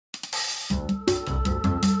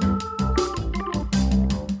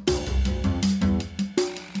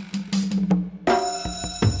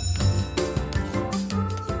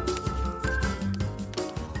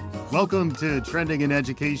Welcome to Trending in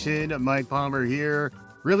Education. Mike Palmer here.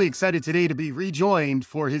 Really excited today to be rejoined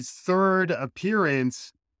for his third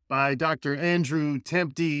appearance by Dr. Andrew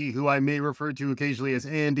Temte, who I may refer to occasionally as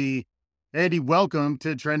Andy. Andy, welcome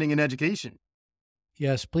to Trending in Education.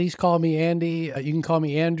 Yes, please call me Andy. You can call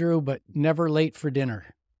me Andrew, but never late for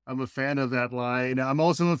dinner. I'm a fan of that line. I'm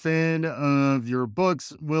also a fan of your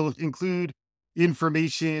books. We'll include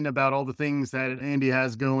information about all the things that Andy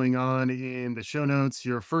has going on in the show notes.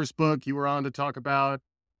 Your first book you were on to talk about,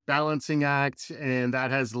 Balancing Act, and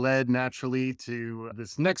that has led naturally to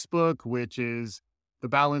this next book, which is The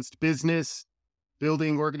Balanced Business,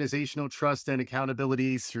 Building Organizational Trust and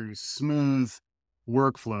Accountability Through Smooth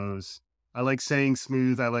Workflows. I like saying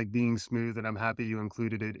smooth. I like being smooth, and I'm happy you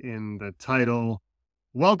included it in the title.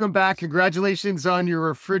 Welcome back. Congratulations on your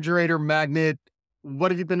refrigerator magnet.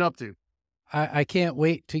 What have you been up to? I can't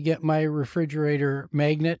wait to get my refrigerator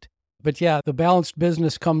magnet. But yeah, The Balanced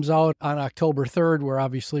Business comes out on October 3rd. We're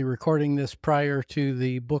obviously recording this prior to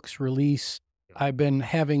the book's release. I've been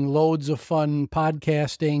having loads of fun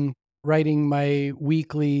podcasting, writing my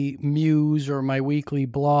weekly muse or my weekly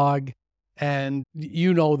blog. And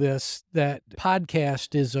you know this, that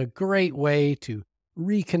podcast is a great way to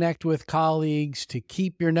reconnect with colleagues, to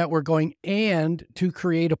keep your network going, and to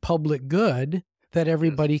create a public good that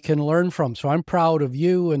everybody can learn from. So I'm proud of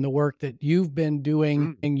you and the work that you've been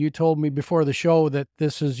doing. And you told me before the show that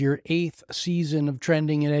this is your 8th season of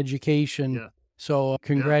Trending in Education. Yeah. So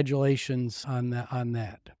congratulations on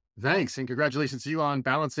that. Thanks. And congratulations to you on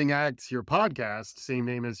Balancing Act. Your podcast, same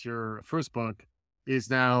name as your first book, is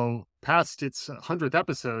now past its 100th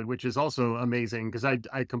episode, which is also amazing because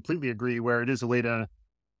I completely agree where it is a way to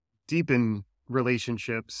deepen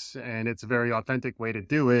relationships, and it's a very authentic way to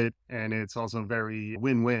do it, and it's also very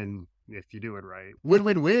win-win if you do it right.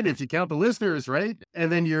 Win-win-win if you count the listeners, right? And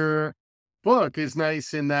then your book is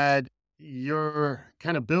nice in that you're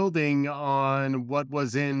kind of building on what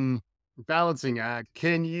was in Balancing Act.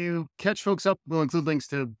 Can you catch folks up? We'll include links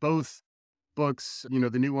to both books, the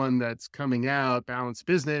new one that's coming out, Balanced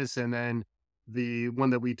Business, and then the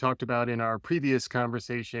one that we talked about in our previous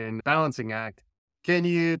conversation, Balancing Act. Can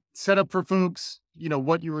you set up for folks,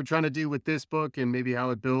 what you were trying to do with this book and maybe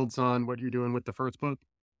how it builds on what you're doing with the first book?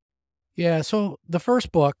 Yeah, so the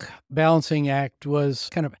first book, Balancing Act, was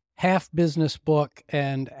kind of half business book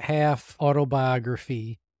and half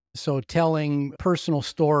autobiography. So telling personal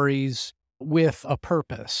stories with a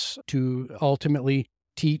purpose to ultimately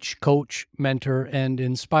teach, coach, mentor, and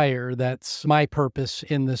inspire. That's my purpose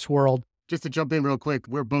in this world. Just to jump in real quick,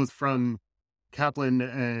 we're both from Kaplan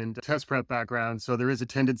and test prep background, so there is a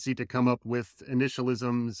tendency to come up with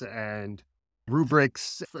initialisms and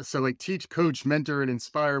rubrics. So like teach, coach, mentor, and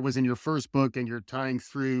inspire was in your first book, and you're tying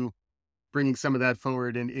through bringing some of that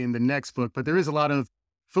forward in the next book. But there is a lot of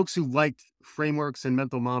folks who liked frameworks and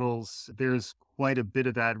mental models. There's quite a bit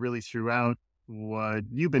of that really throughout what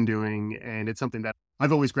you've been doing, and it's something that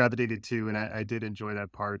I've always gravitated to, and I did enjoy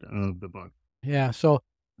that part of the book. Yeah, so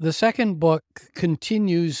the second book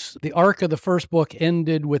continues. The arc of the first book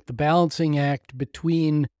ended with the balancing act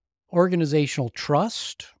between organizational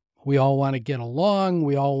trust. We all want to get along.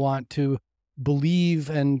 We all want to believe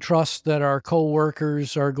and trust that our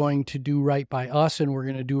coworkers are going to do right by us and we're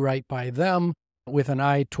going to do right by them with an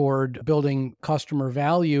eye toward building customer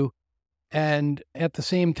value. And at the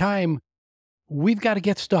same time, we've got to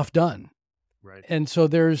get stuff done. Right. And so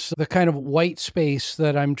there's the kind of white space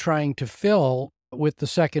that I'm trying to fill with the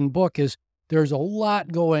second book is there's a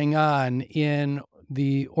lot going on in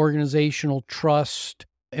the organizational trust,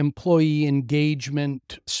 employee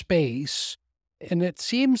engagement space. And it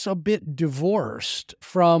seems a bit divorced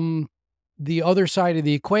from the other side of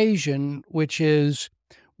the equation, which is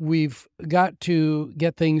we've got to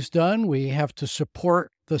get things done. We have to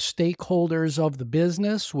support the stakeholders of the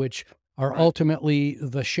business, which are ultimately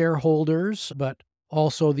the shareholders, but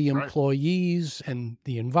also the employees and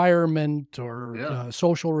the environment or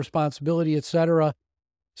social responsibility, et cetera.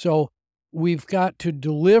 So we've got to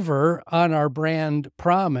deliver on our brand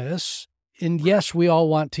promise. And yes, we all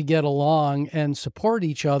want to get along and support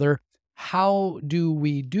each other. How do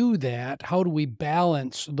we do that? How do we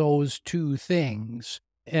balance those two things?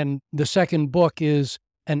 And the second book is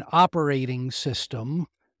an operating system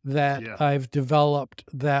that I've developed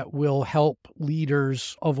that will help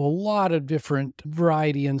leaders of a lot of different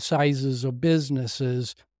variety and sizes of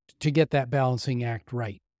businesses to get that balancing act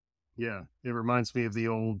right. Yeah, it reminds me of the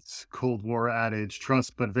old Cold War adage,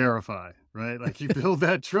 trust but verify, right? Like you build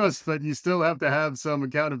that trust, but you still have to have some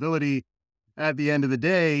accountability at the end of the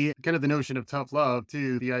day. Kind of the notion of tough love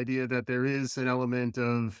too, the idea that there is an element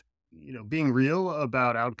of being real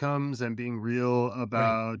about outcomes and being real Right.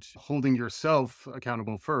 about holding yourself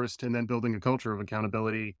accountable first and then building a culture of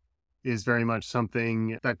accountability is very much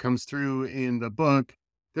something that comes through in the book.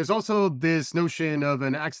 There's also this notion of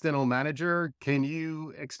an accidental manager. Can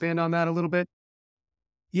you expand on that a little bit?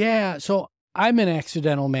 Yeah. So I'm an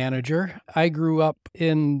accidental manager. I grew up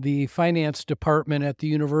in the finance department at the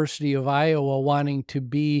University of Iowa, wanting to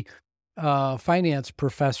be a finance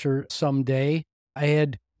professor someday. I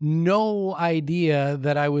had no idea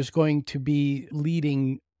that I was going to be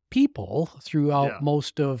leading people throughout Yeah.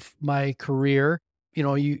 most of my career.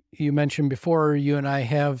 You mentioned before, you and I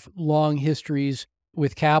have long histories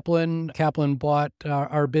with Kaplan. Kaplan bought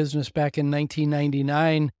our business back in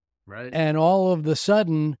 1999, Right. and all of the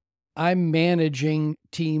sudden, I'm managing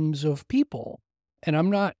teams of people. And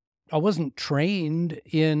I wasn't trained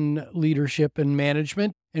in leadership and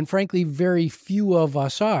management. And frankly, very few of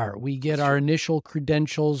us are. We get That's our true. initial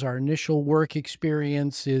credentials, our initial work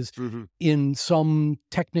experience is Hmm. in some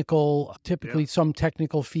technical, Yeah. typically some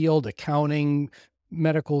technical field, accounting,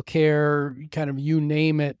 medical care, kind of you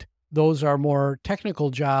name it. Those are more technical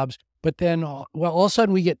jobs. But then, all of a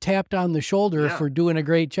sudden, we get tapped on the shoulder Yeah. for doing a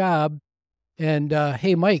great job. And,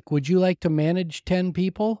 "Hey, Mike, would you like to manage 10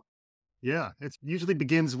 people?" Yeah. It usually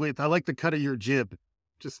begins with, I like the cut of your jib.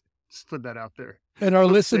 Just, just put that out there. And our I'm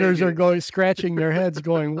saying listeners are it. going scratching their heads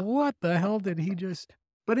going, "What the hell did he just—"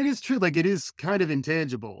 But it is true, like, it is kind of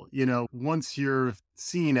intangible, once you're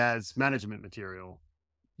seen as management material,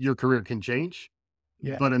 your career can change,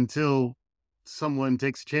 Yeah. but until someone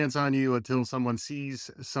takes a chance on you, until someone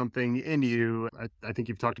sees something in you, I think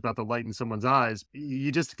you've talked about the light in someone's eyes.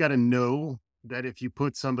 You just gotta know that if you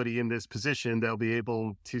put somebody in this position, they'll be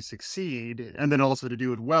able to succeed, and then also to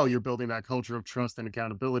do it well, you're building that culture of trust and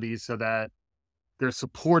accountability so that they're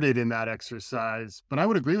supported in that exercise. But I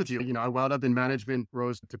would agree with you. I wound up in management,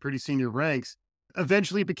 rose to pretty senior ranks.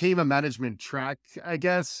 Eventually became a management track, I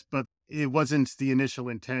guess, but it wasn't the initial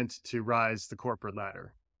intent to rise the corporate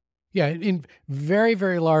ladder. Yeah, in very,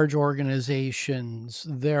 very large organizations,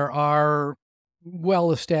 there are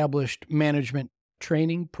well-established management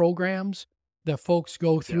training programs that folks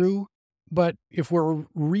go Yes. through, but if we're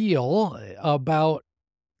real about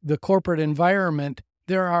the corporate environment,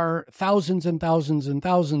 there are thousands and thousands and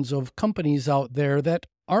thousands of companies out there that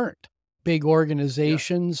aren't big Yeah.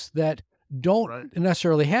 organizations that don't Right.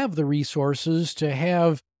 necessarily have the resources to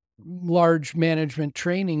have large management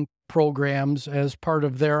training programs as part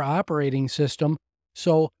of their operating system.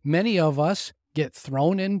 So many of us get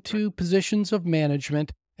thrown Right. into positions of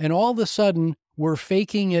management, and all of a sudden we're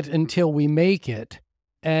faking it Mhm. until we make it.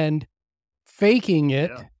 And faking Yeah.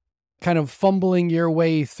 it, kind of fumbling your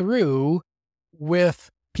way through with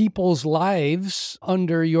people's lives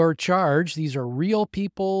under your charge. These are real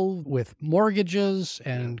people with mortgages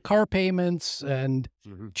Yeah. and car payments and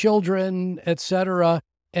Hmm. children, etc.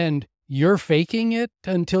 And you're faking it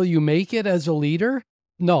until you make it as a leader?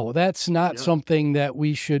 No, that's not Yeah. something that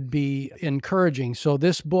we should be encouraging. So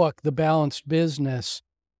this book, The Balanced Business,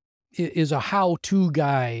 is a how-to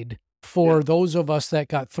guide Yeah. for those of us that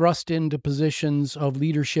got thrust into positions of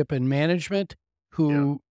leadership and management Yeah.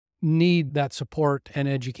 who need that support and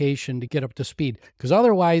education to get up to speed. Because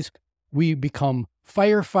otherwise, we become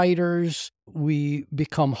firefighters, we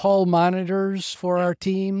become hall monitors for Yeah. our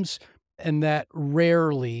teams, and that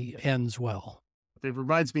rarely ends well. It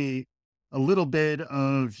reminds me a little bit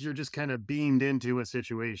of you're just kind of beamed into a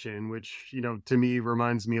situation, which, to me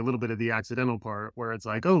reminds me a little bit of the accidental part where it's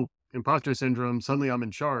like, oh, imposter syndrome, suddenly I'm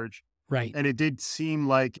in charge. Right. And it did seem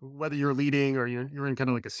like whether you're leading or you're in kind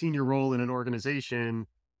of like a senior role in an organization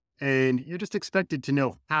and you're just expected to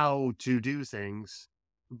know how to do things,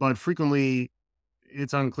 but frequently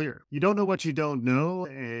it's unclear. You don't know what you don't know.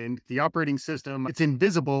 And the operating system, it's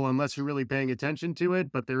invisible unless you're really paying attention to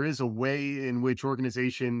it. But there is a way in which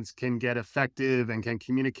organizations can get effective and can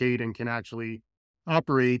communicate and can actually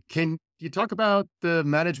operate. Can you talk about the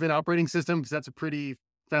management operating system? Because that's a pretty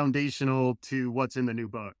foundational to what's in the new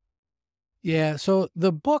book. Yeah, so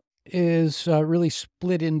the book is really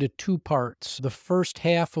split into two parts. The first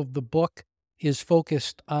half of the book is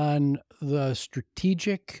focused on the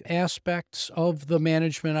strategic aspects of the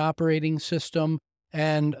management operating system.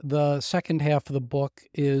 And the second half of the book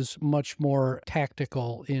is much more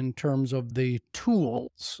tactical in terms of the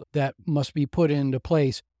tools that must be put into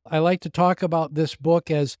place. I like to talk about this book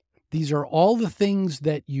as these are all the things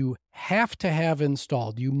that you have to have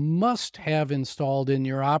installed. You must have installed in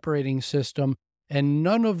your operating system, and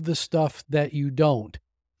none of the stuff that you don't.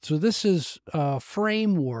 So, this is a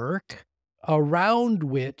framework around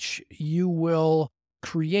which you will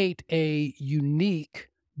create a unique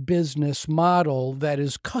business model that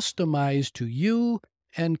is customized to you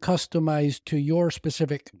and customized to your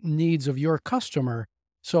specific needs of your customer.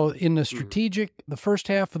 So in the first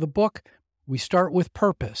half of the book, we start with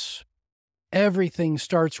purpose. Everything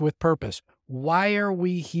starts with purpose. Why are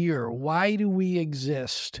we here? Why do we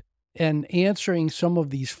exist? And answering some of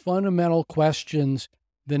these fundamental questions.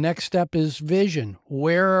 The next step is vision.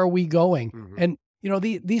 Where are we going? And,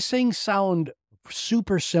 these things sound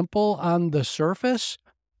super simple on the surface,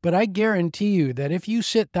 but I guarantee you that if you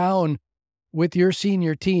sit down with your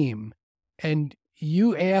senior team and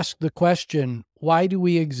you ask the question, why do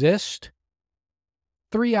we exist?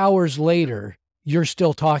 3 hours later, you're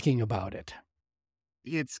still talking about it.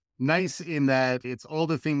 It's nice in that it's all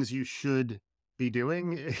the things you should be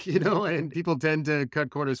doing, and people tend to cut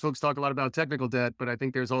corners. Folks talk a lot about technical debt, but I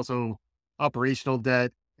think there's also operational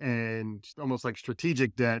debt and almost like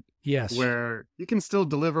strategic debt. Yes. Where you can still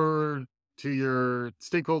deliver to your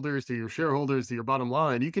stakeholders, to your shareholders, to your bottom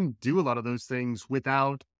line. You can do a lot of those things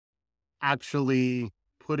without actually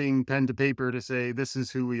putting pen to paper to say, this is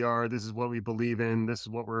who we are, this is what we believe in, this is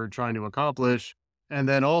what we're trying to accomplish. And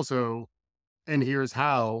then also, and here's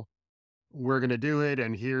how we're going to do it,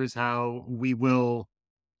 and here's how we will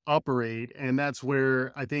operate. And that's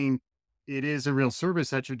where I think it is a real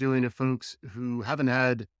service that you're doing to folks who haven't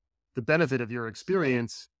had the benefit of your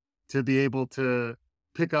experience to be able to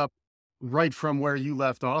pick up right from where you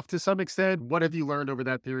left off to some extent. What have you learned over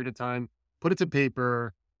that period of time? Put it to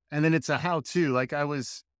paper. And then it's a how-to. Like, I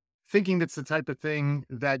was thinking that's the type of thing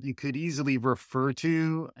that you could easily refer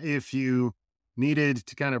to if you needed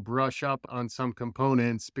to kind of brush up on some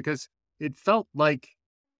components, because it felt like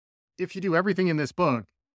if you do everything in this book,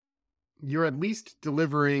 you're at least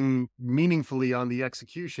delivering meaningfully on the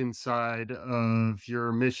execution side of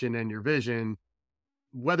your mission and your vision.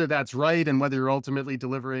 Whether that's right and whether you're ultimately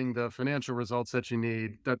delivering the financial results that you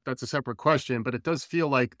need, that's a separate question. But it does feel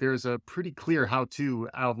like there's a pretty clear how-to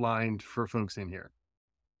outlined for folks in here.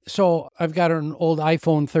 So I've got an old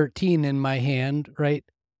iPhone 13 in my hand, right?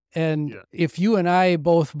 And if you and I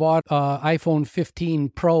both bought iPhone 15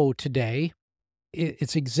 Pro today,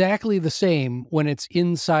 it's exactly the same when it's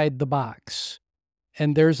inside the box.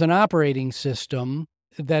 And there's an operating system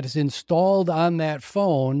that is installed on that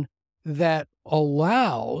phone that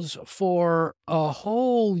allows for a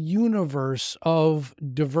whole universe of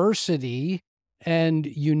diversity and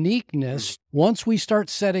uniqueness. Once we start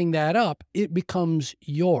setting that up, it becomes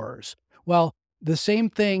yours. Well, the same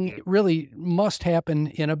thing really must happen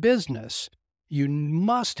in a business. You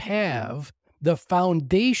must have the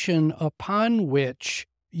foundation upon which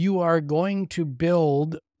you are going to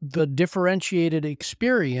build the differentiated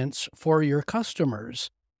experience for your customers.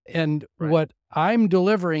 And what I'm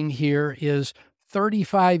delivering here is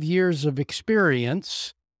 35 years of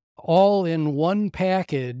experience, all in one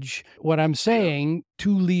package. What I'm saying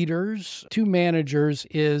to leaders, to managers,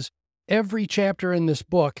 is every chapter in this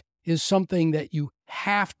book is something that you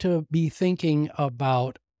have to be thinking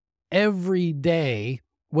about every day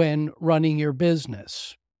when running your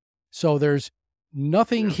business. So there's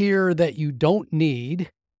nothing here that you don't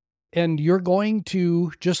need. And you're going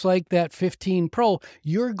to, just like that 15 Pro,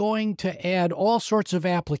 you're going to add all sorts of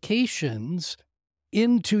applications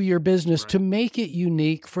into your business to make it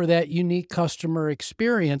unique for that unique customer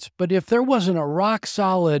experience. But if there wasn't a rock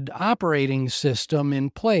solid operating system in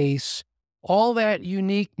place, all that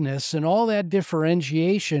uniqueness and all that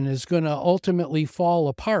differentiation is going to ultimately fall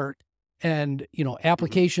apart. And,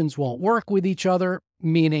 applications won't work with each other,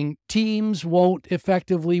 meaning teams won't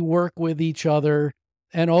effectively work with each other.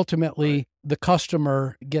 And ultimately, the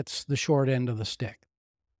customer gets the short end of the stick.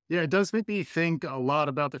 Yeah, it does make me think a lot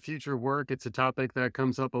about the future of work. It's a topic that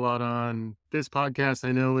comes up a lot on this podcast.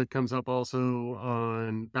 I know it comes up also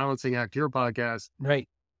on Balancing Act, your podcast. Right.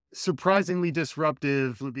 Surprisingly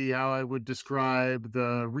disruptive would be how I would describe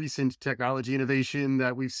the recent technology innovation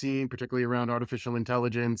that we've seen, particularly around artificial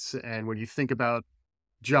intelligence. And when you think about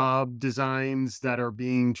job designs that are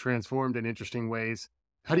being transformed in interesting ways,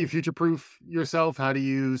 how do you future-proof yourself? How do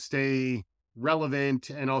you stay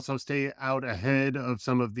relevant and also stay out ahead of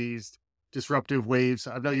some of these disruptive waves?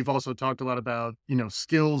 I know you've also talked a lot about,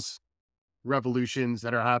 skills revolutions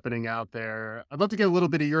that are happening out there. I'd love to get a little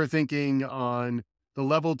bit of your thinking on the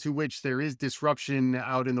level to which there is disruption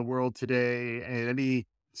out in the world today, and any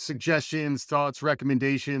suggestions, thoughts,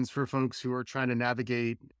 recommendations for folks who are trying to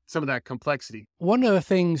navigate some of that complexity. One of the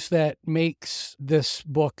things that makes this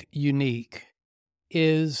book unique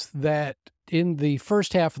is that in the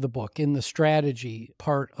first half of the book, in the strategy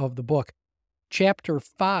part of the book, chapter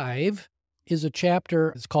 5 is a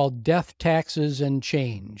chapter, it's called Death, Taxes, and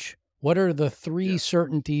Change. What are the three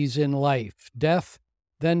certainties in life? Death,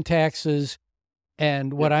 then taxes,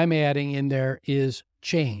 and what Yep. I'm adding in there is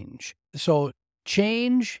change. So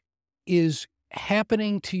change is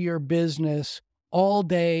happening to your business all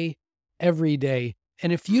day, every day.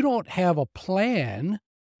 And if you don't have a plan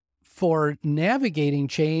for navigating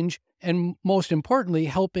change, and most importantly,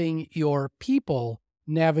 helping your people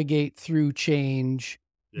navigate through change,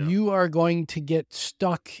 Yeah. you are going to get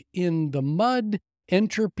stuck in the mud.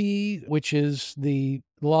 Entropy, which is the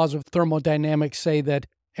laws of thermodynamics, say that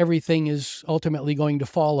everything is ultimately going to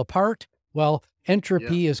fall apart. Well, Yeah.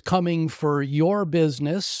 entropy is coming for your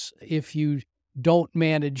business. If you don't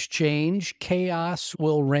manage change, chaos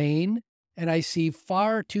will reign. And I see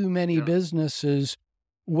far too many Yeah. businesses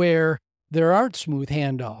where there aren't smooth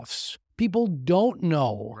handoffs. People don't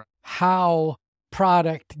know Right. how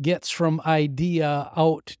product gets from idea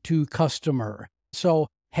out to customer. So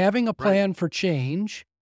having a Right. plan for change,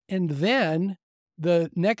 and then the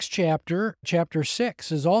next chapter, chapter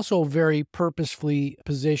 6, is also very purposefully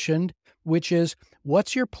positioned, which is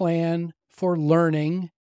what's your plan for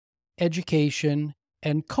learning, education,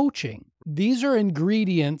 and coaching? These are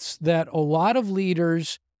ingredients that a lot of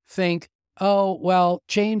leaders think, oh, well,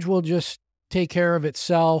 change will just take care of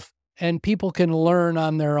itself and people can learn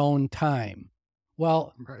on their own time.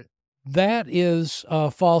 Well, Right. that is a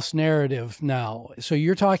false narrative now. So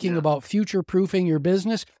you're talking Yeah. about future proofing your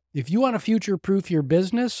business. If you want to future proof your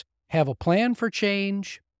business, have a plan for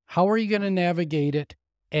change. How are you going to navigate it?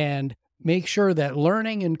 And make sure that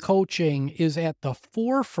learning and coaching is at the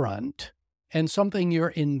forefront and something you're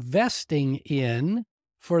investing in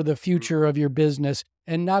for the future of your business,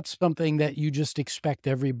 and not something that you just expect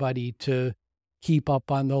everybody to keep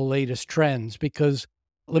up on the latest trends. Because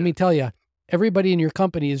let Yeah. me tell you, everybody in your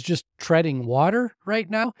company is just treading water right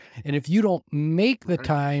now. And if you don't make the Right.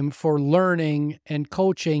 time for learning and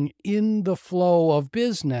coaching in the flow of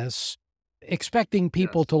business, expecting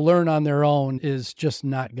people Yes. to learn on their own is just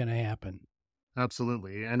not going to happen.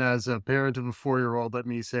 Absolutely. And as a parent of a 4-year-old, let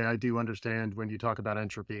me say I do understand when you talk about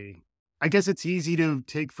entropy. I guess it's easy to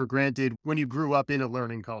take for granted when you grew up in a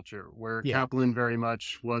learning culture where Yeah. Kaplan very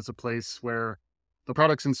much was a place where the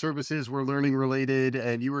products and services were learning related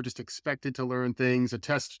and you were just expected to learn things. A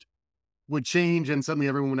test would change and suddenly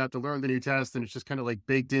everyone would have to learn the new test. And it's just kind of like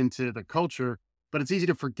baked into the culture. But it's easy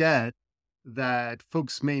to forget that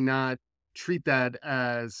folks may not treat that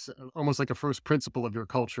as almost like a first principle of your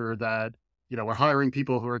culture that, we're hiring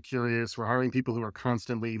people who are curious, we're hiring people who are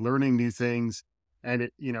constantly learning new things. And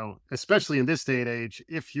especially in this day and age,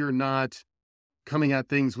 if you're not coming at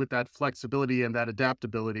things with that flexibility and that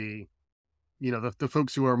adaptability, the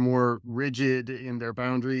folks who are more rigid in their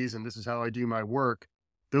boundaries and this is how I do my work,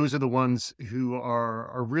 those are the ones who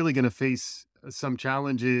are really going to face some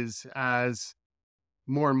challenges as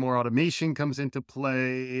more and more automation comes into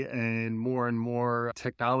play and more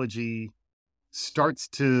technology starts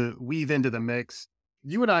to weave into the mix.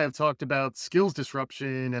 You and I have talked about skills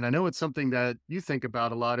disruption, and I know it's something that you think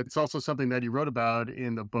about a lot. It's also something that you wrote about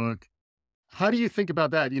in the book. How do you think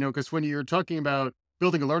about that? Because when you're talking about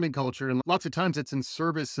building a learning culture, and lots of times it's in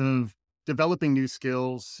service of developing new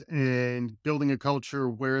skills and building a culture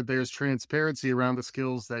where there's transparency around the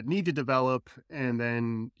skills that need to develop, and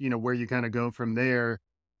then, where you kind of go from there.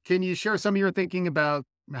 Can you share some of your thinking about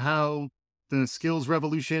how the skills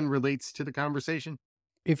revolution relates to the conversation?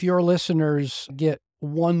 If your listeners get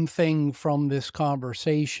one thing from this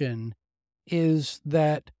conversation, is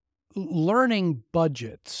that learning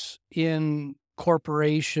budgets in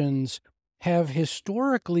corporations have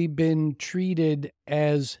historically been treated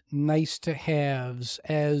as nice to haves,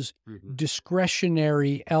 as Hmm.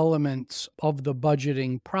 discretionary elements of the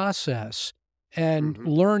budgeting process. And Hmm.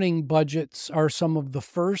 learning budgets are some of the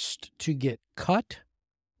first to get cut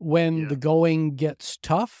when Yeah. the going gets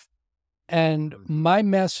tough. And Hmm. my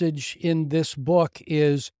message in this book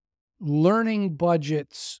is learning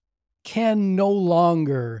budgets can no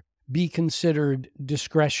longer be considered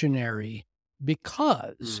discretionary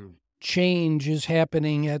because Hmm. change is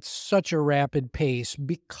happening at such a rapid pace,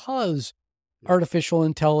 because Yeah. artificial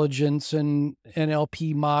intelligence and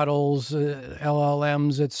NLP models,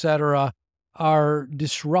 LLMs, et cetera, are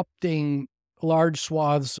disrupting large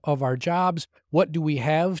swaths of our jobs. What do we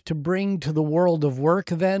have to bring to the world of work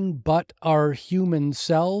then but our human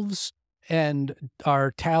selves and our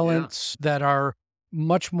Yeah. talents that are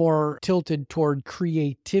much more tilted toward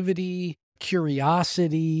creativity,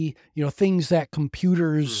 curiosity, things that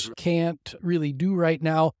computers Hmm. can't really do right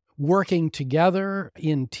now, working together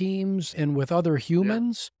in teams and with other Yeah.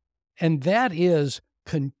 humans. And that is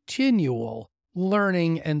continual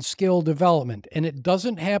learning and skill development. And it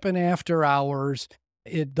doesn't happen after hours,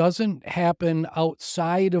 it doesn't happen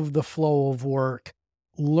outside of the flow of work.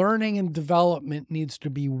 learning and development needs to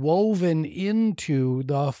be woven into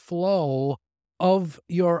the flow of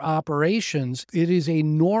your operations. It is a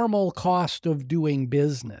normal cost of doing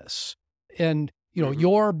business. And,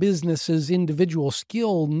 your business's individual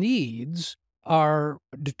skill needs are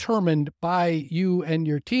determined by you and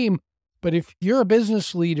your team. But if you're a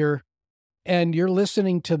business leader and you're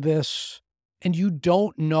listening to this and you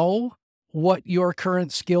don't know what your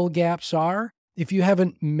current skill gaps are, if you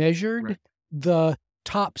haven't measured Right. the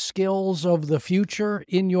top skills of the future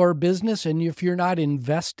in your business, and if you're not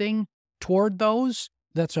investing toward those,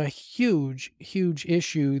 that's a huge, huge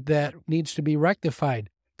issue that needs to be rectified.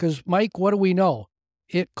 Because, Mike, what do we know?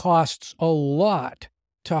 It costs a lot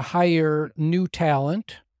to hire new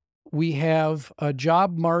talent. We have a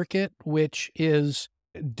job market which is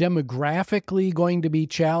demographically going to be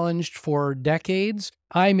challenged for decades.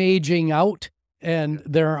 I'm aging out, and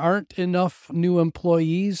there aren't enough new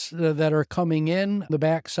employees that are coming in the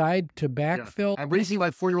backside to Yeah. backfill. I'm raising my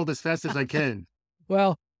 4-year-old as fast as I can.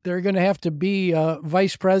 Well, they're going to have to be a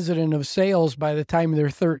vice president of sales by the time they're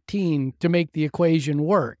 13 to make the equation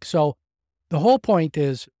work. So the whole point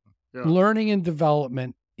is Yeah. learning and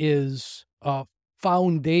development is a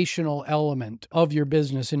foundational element of your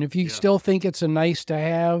business. And if you Yeah. still think it's a nice to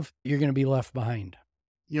have, you're going to be left behind.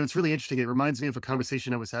 It's really interesting. It reminds me of a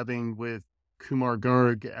conversation I was having with Kumar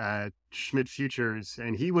Garg at Schmidt Futures,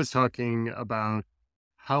 and he was talking about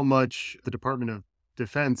how much the Department of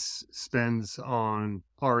Defense spends on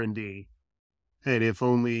R&D. And if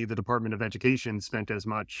only the Department of Education spent as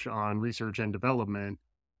much on research and development.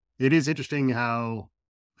 It is interesting how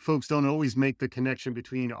folks don't always make the connection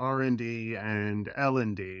between R&D and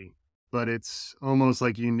L&D, but it's almost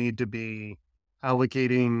like you need to be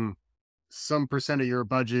allocating some percent of your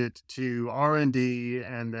budget to R&D,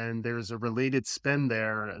 and then there's a related spend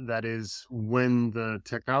there that is when the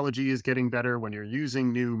technology is getting better, when you're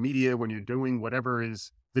using new media, when you're doing whatever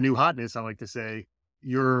is the new hotness, I like to say,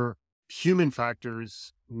 your human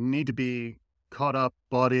factors need to be caught up,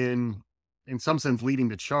 bought in some sense, leading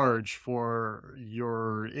the charge for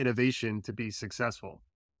your innovation to be successful.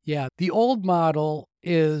 Yeah, the old model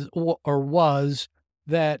is or was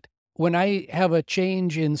that when I have a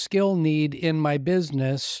change in skill need in my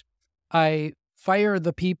business, I fire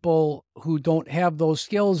the people who don't have those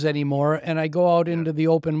skills anymore, and I go out into the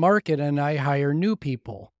open market and I hire new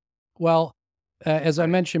people. Well, as I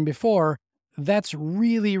mentioned before, that's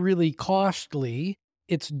really, really costly.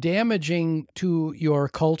 It's damaging to your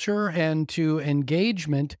culture and to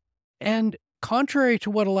engagement. And contrary to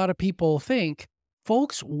what a lot of people think,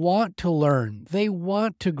 folks want to learn. They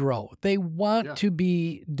want to grow. They want to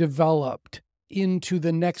be developed into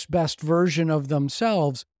the next best version of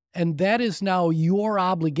themselves. And that is now your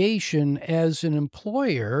obligation as an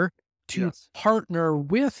employer to partner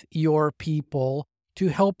with your people to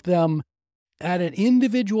help them at an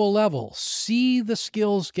individual level, see the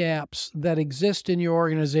skills gaps that exist in your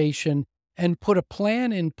organization and put a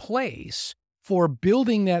plan in place for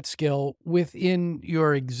building that skill within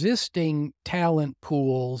your existing talent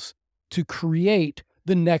pools to create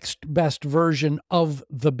the next best version of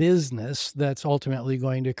the business that's ultimately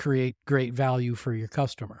going to create great value for your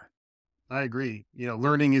customer. I agree.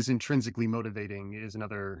 Learning is intrinsically motivating is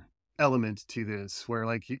another element to this, where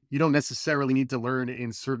like you don't necessarily need to learn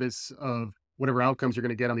in service of whatever outcomes you're going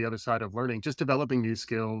to get on the other side of learning. Just developing new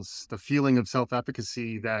skills, the feeling of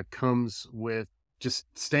self-efficacy that comes with just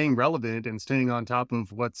staying relevant and staying on top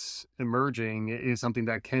of what's emerging is something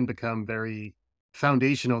that can become very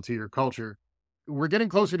foundational to your culture. We're getting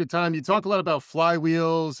closer to time. You talk a lot about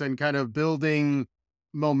flywheels and kind of building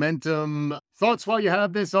momentum. Thoughts while you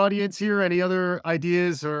have this audience here? Any other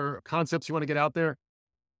ideas or concepts you want to get out there?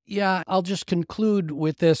 Yeah, I'll just conclude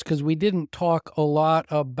with this because we didn't talk a lot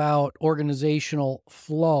about organizational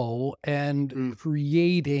flow and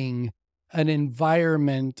creating an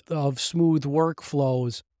environment of smooth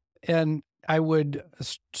workflows. And I would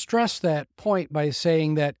stress that point by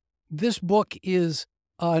saying that this book is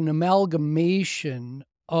an amalgamation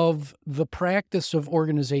of the practice of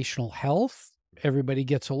organizational health. Everybody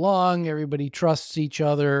gets along, everybody trusts each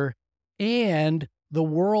other, and the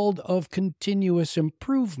world of continuous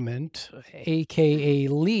improvement, aka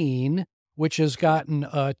lean, which has gotten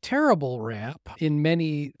a terrible rap in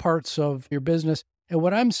many parts of your business. And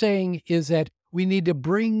what I'm saying is that we need to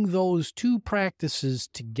bring those two practices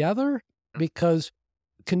together, because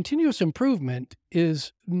continuous improvement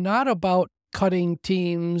is not about cutting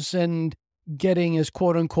teams and getting as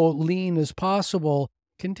quote unquote lean as possible.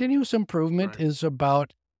 Continuous improvement is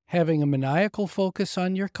about having a maniacal focus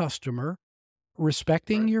on your customer,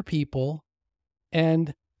 respecting your people,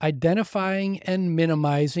 and identifying and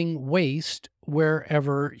minimizing waste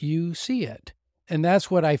wherever you see it. And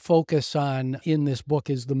that's what I focus on in this book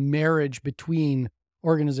is the marriage between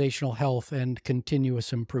organizational health and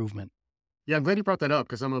continuous improvement. Yeah, I'm glad you brought that up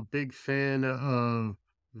because I'm a big fan of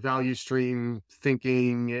value stream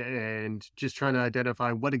thinking and just trying to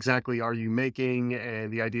identify what exactly are you making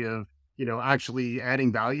and the idea of, actually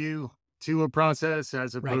adding value to a process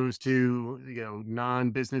as Right. opposed to,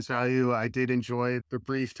 non-business value. I did enjoy the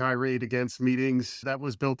brief tirade against meetings that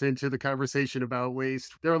was built into the conversation about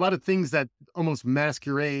waste. There are a lot of things that almost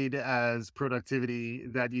masquerade as productivity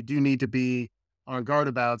that you do need to be on guard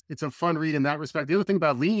about. It's a fun read in that respect. The other thing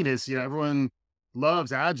about lean is, everyone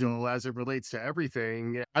loves agile as it relates to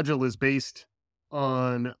everything. Agile is based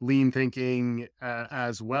on lean thinking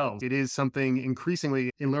as well. It is something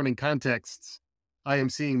increasingly in learning contexts. I am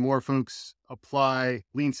seeing more folks apply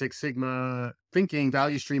Lean Six Sigma thinking,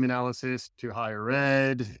 value stream analysis to higher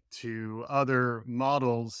ed, to other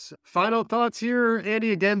models. Final thoughts here,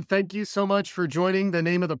 Andy. Again, thank you so much for joining. The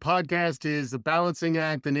name of the podcast is The Balancing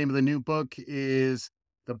Act. The name of the new book is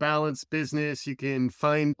The Balance Business. You can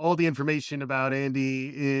find all the information about Andy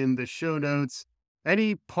in the show notes.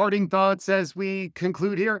 Any parting thoughts as we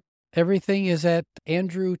conclude here? Everything is at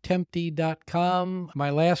andrewtemte.com. My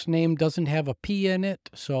last name doesn't have a P in it,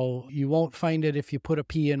 so you won't find it if you put a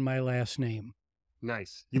P in my last name.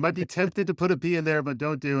 Nice. You might be tempted to put a P in there, but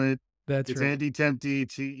don't do it. That's It's right. Andy Temte,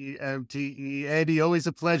 Temte. Andy, always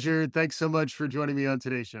a pleasure. Thanks so much for joining me on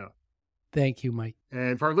today's show. Thank you, Mike.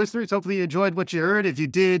 And for our listeners, hopefully you enjoyed what you heard. If you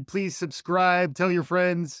did, please subscribe, tell your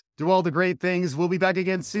friends, do all the great things. We'll be back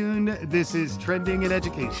again soon. This is Trending in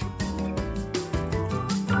Education.